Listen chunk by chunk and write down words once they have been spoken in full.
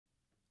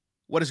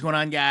What is going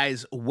on,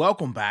 guys?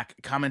 Welcome back.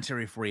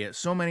 Commentary for you.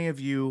 So many of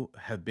you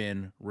have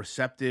been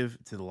receptive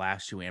to the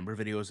last two Amber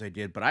videos I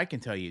did, but I can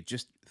tell you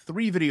just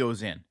 3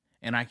 videos in,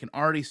 and I can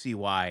already see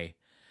why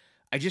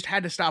I just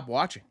had to stop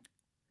watching.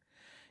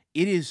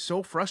 It is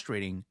so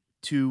frustrating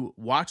to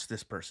watch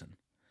this person.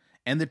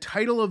 And the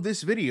title of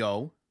this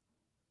video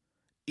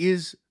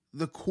is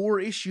the core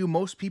issue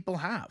most people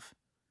have.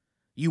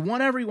 You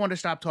want everyone to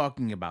stop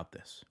talking about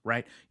this,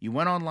 right? You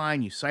went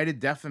online, you cited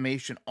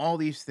defamation, all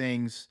these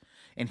things,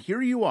 and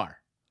here you are.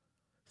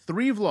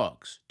 3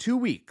 vlogs, 2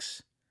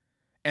 weeks,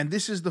 and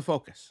this is the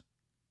focus.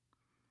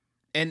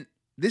 And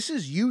this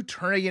is you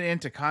turning it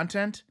into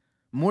content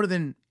more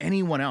than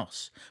anyone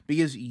else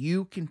because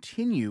you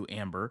continue,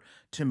 Amber,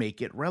 to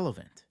make it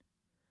relevant.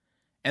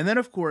 And then,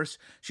 of course,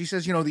 she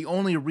says, the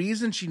only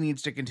reason she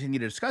needs to continue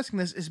discussing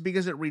this is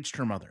because it reached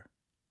her mother.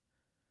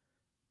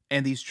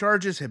 And these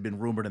charges have been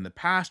rumored in the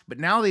past, but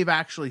now they've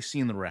actually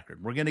seen the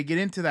record. We're going to get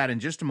into that in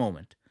just a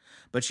moment.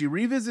 But she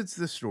revisits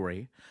the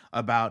story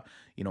about,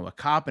 a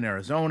cop in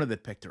Arizona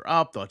that picked her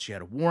up, thought she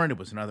had a warrant. It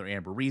was another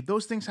Amber Reid.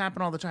 Those things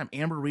happen all the time.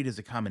 Amber Reid is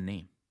a common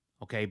name.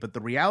 Okay, but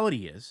the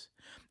reality is,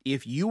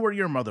 if you or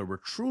your mother were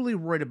truly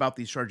worried about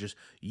these charges,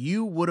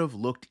 you would have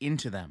looked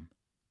into them.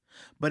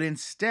 But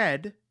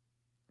instead,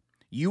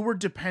 you were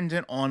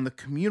dependent on the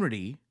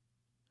community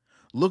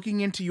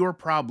looking into your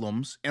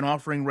problems and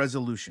offering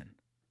resolution.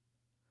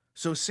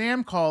 So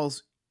Sam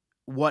calls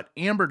what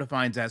Amber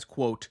defines as,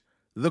 quote,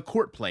 the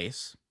court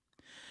place,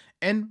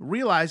 and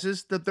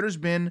realizes that there's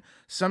been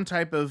some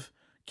type of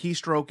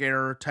keystroke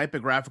error,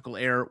 typographical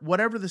error,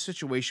 whatever the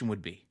situation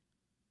would be.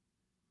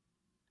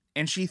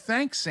 And she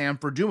thanks Sam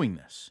for doing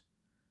this,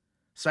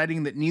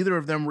 citing that neither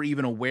of them were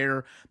even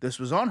aware this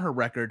was on her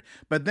record,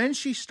 but then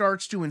she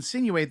starts to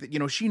insinuate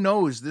that, she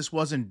knows this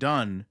wasn't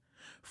done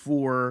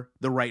for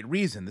the right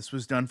reason. This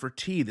was done for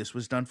tea. This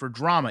was done for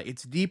drama.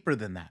 It's deeper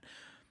than that.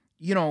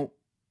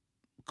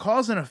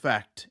 Cause and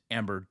effect,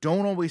 Amber,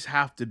 don't always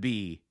have to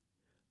be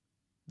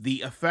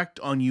the effect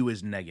on you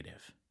is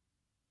negative.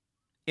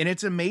 And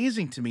it's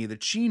amazing to me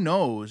that she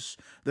knows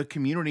the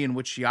community in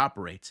which she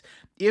operates.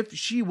 If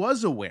she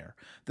was aware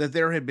that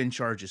there had been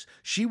charges,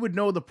 she would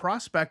know the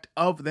prospect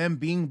of them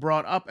being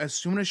brought up as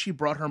soon as she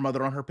brought her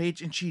mother on her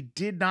page, and she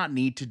did not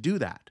need to do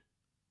that.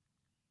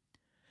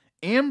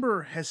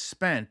 Amber has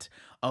spent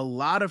a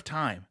lot of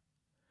time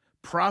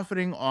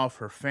profiting off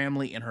her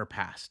family and her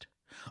past.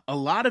 A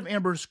lot of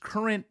Amber's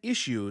current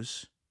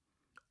issues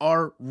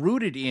are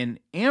rooted in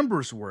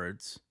Amber's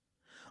words,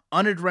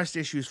 unaddressed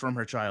issues from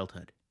her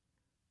childhood.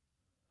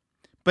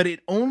 But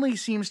it only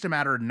seems to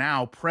matter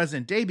now,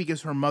 present day,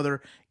 because her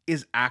mother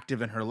is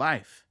active in her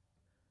life.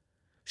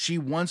 She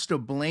wants to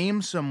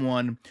blame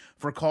someone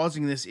for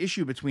causing this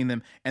issue between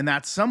them, and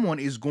that someone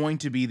is going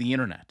to be the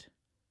internet.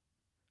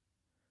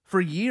 For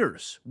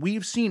years,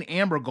 we've seen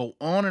Amber go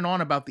on and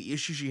on about the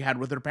issue she had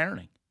with her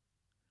parenting.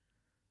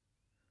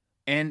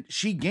 And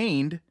she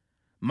gained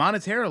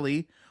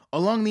monetarily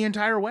along the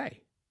entire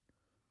way.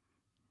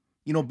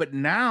 But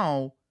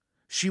now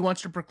she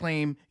wants to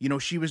proclaim,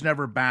 she was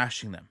never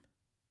bashing them.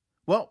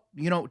 Well,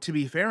 to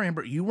be fair,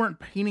 Amber, you weren't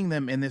painting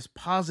them in this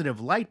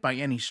positive light by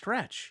any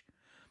stretch.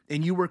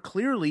 And you were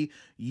clearly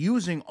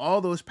using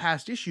all those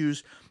past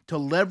issues to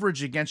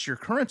leverage against your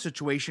current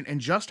situation and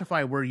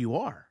justify where you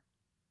are.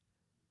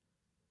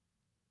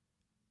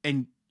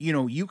 And,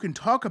 you can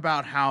talk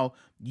about how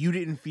you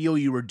didn't feel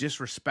you were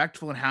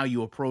disrespectful in how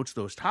you approach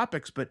those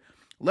topics, but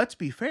let's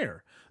be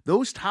fair.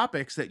 Those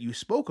topics that you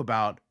spoke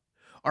about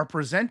are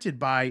presented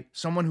by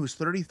someone who's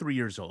 33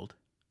 years old,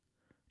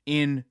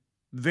 in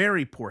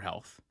very poor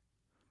health,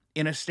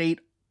 in a state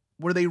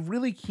where they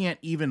really can't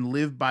even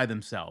live by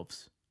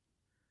themselves.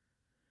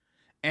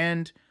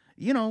 And,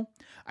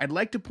 I'd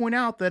like to point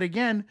out that,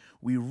 again,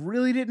 we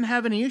really didn't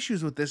have any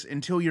issues with this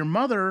until your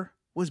mother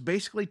was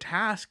basically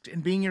tasked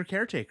in being your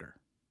caretaker.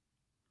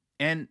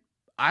 And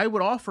I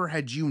would offer,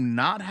 had you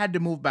not had to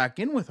move back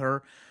in with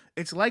her,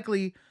 it's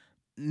likely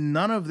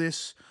none of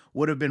this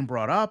would have been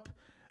brought up.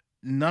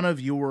 None of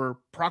your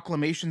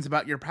proclamations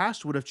about your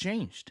past would have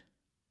changed.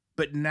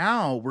 But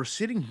now we're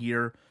sitting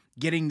here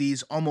getting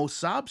these almost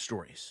sob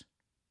stories.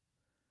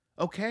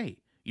 Okay,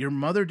 your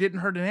mother didn't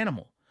hurt an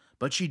animal,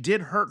 but she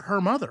did hurt her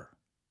mother.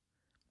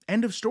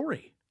 End of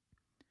story.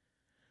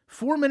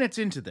 4 minutes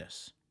into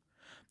this,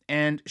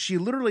 and she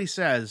literally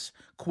says,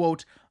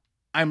 quote,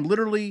 I'm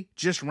literally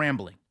just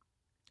rambling.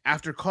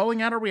 After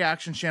calling out a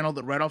reaction channel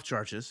that read off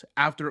charges,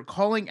 after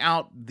calling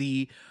out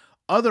the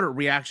other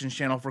reaction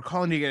channel for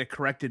calling to get it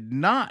corrected,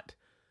 not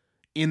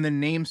in the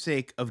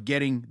namesake of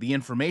getting the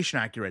information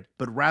accurate,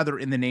 but rather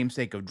in the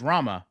namesake of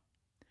drama,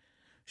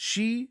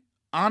 she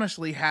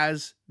honestly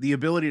has the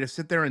ability to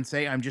sit there and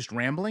say, I'm just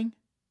rambling.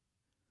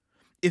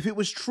 If it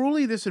was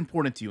truly this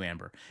important to you,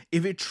 Amber,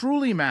 if it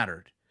truly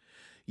mattered,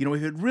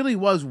 if it really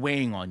was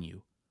weighing on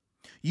you,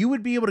 you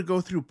would be able to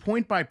go through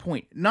point by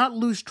point, not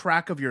lose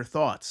track of your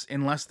thoughts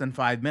in less than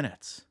 5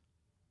 minutes.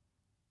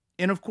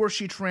 And of course,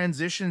 she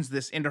transitions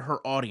this into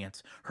her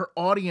audience. Her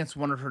audience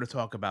wanted her to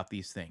talk about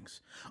these things,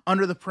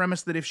 under the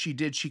premise that if she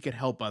did, she could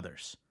help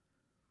others.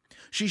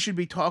 She should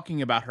be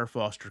talking about her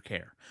foster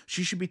care.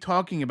 She should be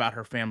talking about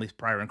her family's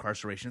prior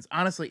incarcerations.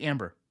 Honestly,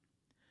 Amber,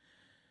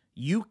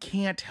 you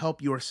can't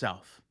help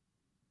yourself.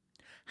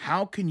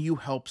 How can you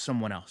help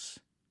someone else?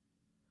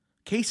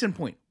 Case in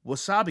point,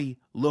 Wasabi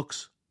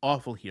looks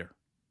awful here.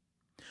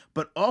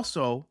 But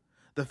also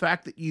the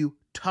fact that you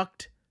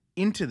tucked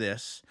into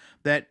this,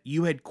 that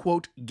you had,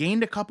 quote,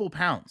 gained a couple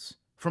pounds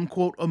from,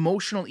 quote,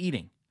 emotional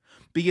eating,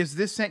 because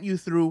this sent you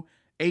through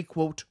a,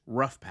 quote,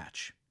 rough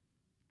patch.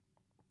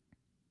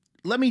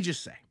 Let me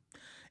just say,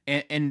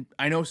 and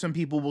I know some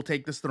people will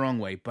take this the wrong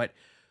way, but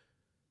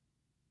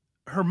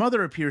her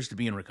mother appears to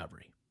be in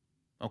recovery.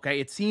 Okay,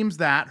 it seems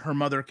that her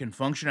mother can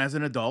function as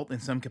an adult in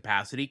some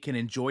capacity, can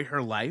enjoy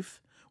her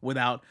life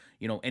without,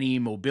 any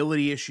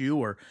mobility issue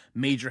or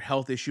major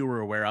health issue we're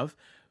aware of.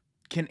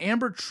 Can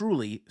Amber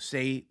truly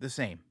say the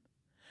same?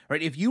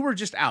 Right? If you were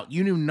just out,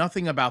 you knew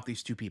nothing about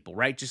these two people,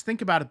 right? Just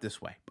think about it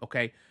this way,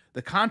 okay?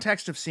 The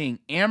context of seeing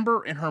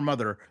Amber and her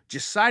mother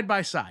just side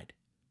by side.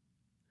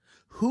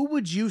 Who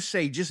would you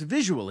say, just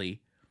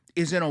visually,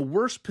 is in a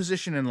worse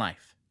position in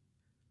life?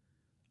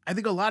 I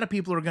think a lot of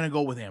people are going to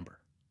go with Amber.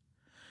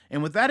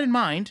 And with that in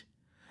mind,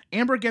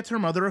 Amber gets her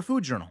mother a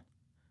food journal.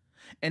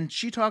 And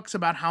she talks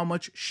about how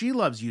much she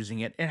loves using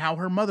it and how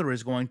her mother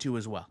is going to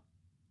as well.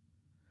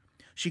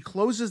 She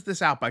closes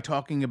this out by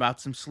talking about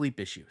some sleep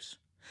issues,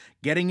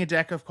 getting a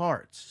deck of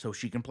cards so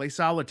she can play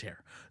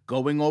solitaire,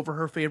 going over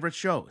her favorite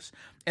shows,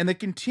 and the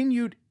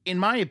continued, in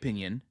my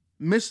opinion,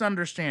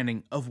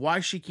 misunderstanding of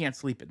why she can't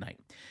sleep at night.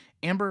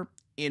 Amber,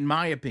 in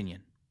my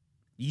opinion,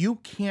 you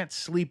can't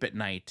sleep at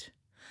night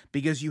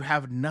because you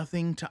have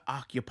nothing to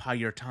occupy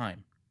your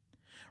time.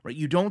 Right?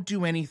 You don't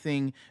do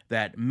anything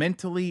that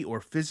mentally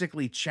or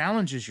physically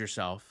challenges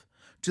yourself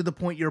to the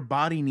point your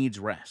body needs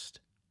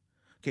rest.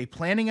 Okay,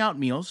 planning out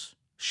meals,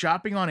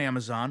 shopping on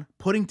Amazon,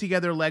 putting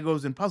together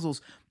Legos and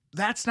puzzles,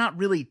 that's not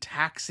really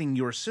taxing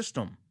your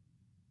system.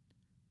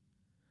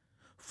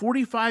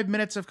 45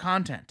 minutes of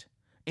content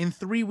in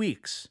 3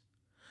 weeks,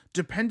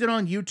 dependent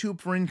on YouTube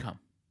for income.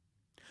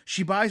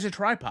 She buys a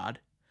tripod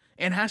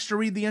and has to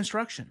read the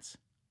instructions.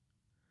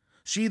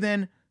 She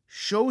then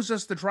shows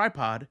us the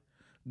tripod,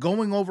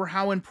 going over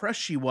how impressed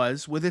she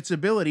was with its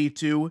ability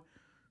to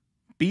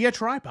be a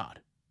tripod.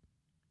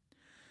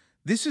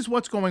 This is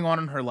what's going on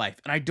in her life,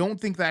 and I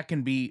don't think that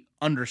can be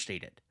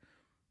understated.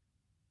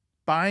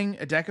 Buying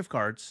a deck of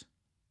cards,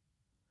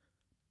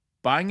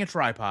 buying a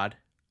tripod,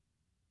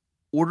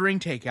 ordering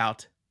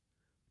takeout,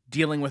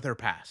 dealing with her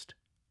past.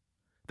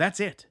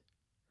 That's it.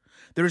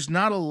 There's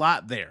not a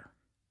lot there.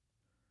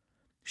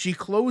 She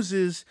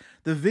closes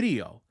the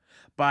video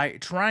by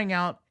trying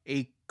out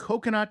a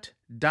coconut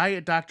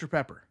Diet Dr.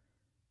 Pepper,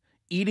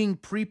 eating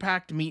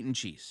pre-packed meat and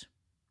cheese,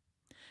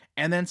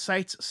 and then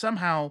cites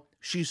somehow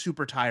she's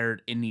super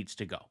tired and needs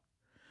to go.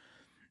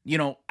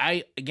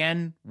 I,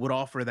 again, would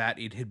offer that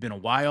it had been a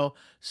while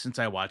since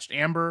I watched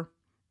Amber.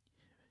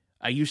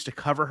 I used to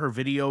cover her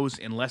videos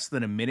in less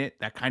than a minute.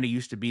 That kind of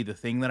used to be the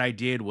thing that I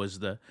did, was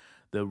the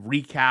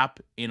recap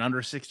in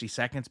under 60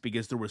 seconds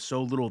because there was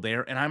so little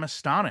there. And I'm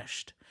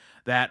astonished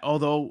that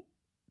although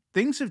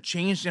things have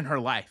changed in her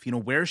life,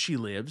 where she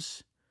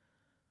lives,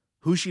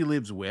 who she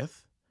lives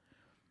with,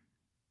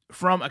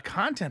 from a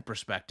content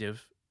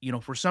perspective,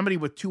 for somebody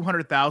with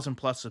 200,000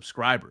 plus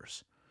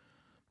subscribers,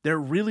 there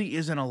really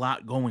isn't a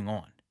lot going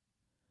on.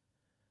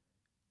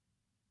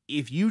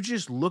 If you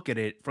just look at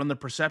it from the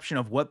perception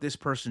of what this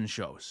person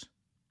shows,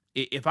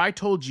 if I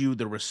told you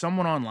there was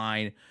someone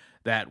online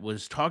that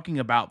was talking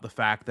about the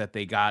fact that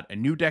they got a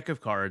new deck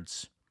of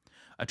cards,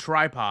 a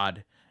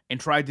tripod, and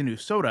tried the new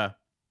soda,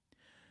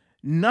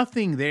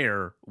 nothing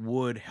there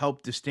would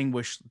help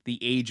distinguish the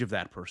age of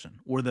that person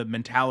or the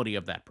mentality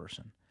of that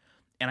person.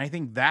 And I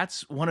think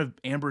that's one of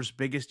Amber's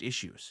biggest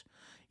issues.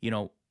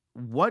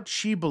 What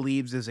she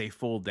believes is a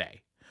full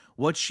day,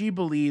 what she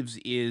believes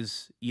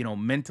is,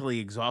 mentally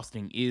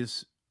exhausting,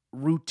 is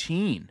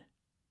routine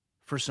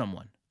for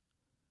someone.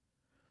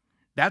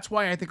 That's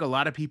why I think a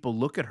lot of people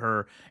look at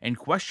her and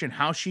question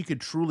how she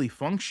could truly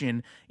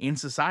function in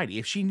society.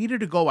 If she needed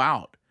to go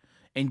out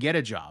and get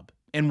a job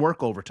and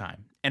work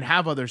overtime and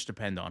have others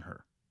depend on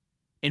her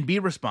and be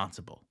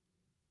responsible,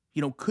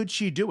 could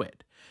she do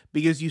it?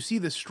 Because you see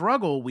the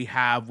struggle we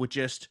have with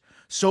just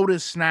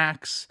sodas,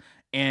 snacks,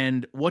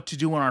 and what to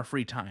do in our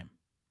free time.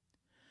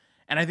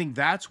 And I think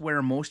that's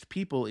where most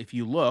people, if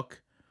you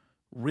look,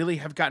 really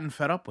have gotten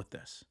fed up with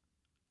this.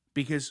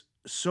 Because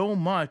so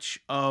much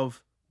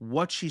of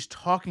what she's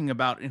talking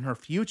about in her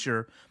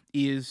future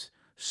is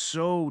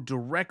so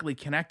directly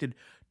connected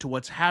to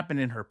what's happened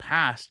in her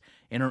past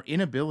and her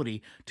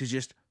inability to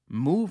just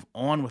move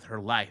on with her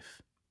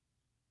life.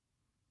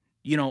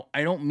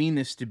 I don't mean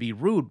this to be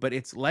rude, but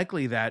it's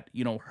likely that,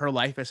 her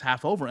life is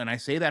half over. And I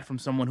say that from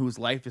someone whose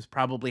life is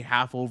probably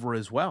half over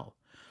as well.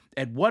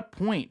 At what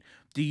point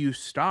do you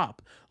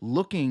stop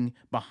looking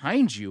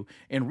behind you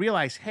and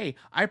realize, hey,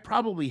 I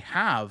probably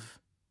have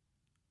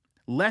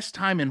less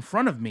time in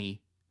front of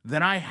me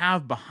than I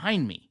have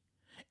behind me?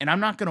 And I'm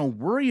not going to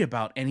worry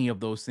about any of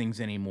those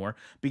things anymore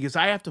because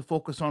I have to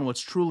focus on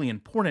what's truly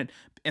important,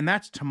 and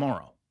that's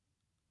tomorrow.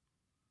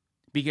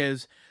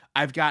 because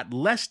I've got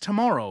less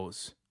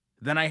tomorrows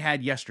than I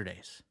had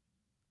yesterdays.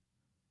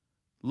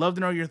 Love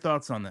to know your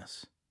thoughts on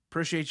this.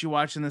 Appreciate you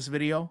watching this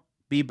video.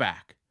 Be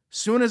back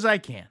soon as I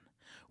can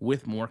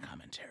with more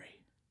commentary.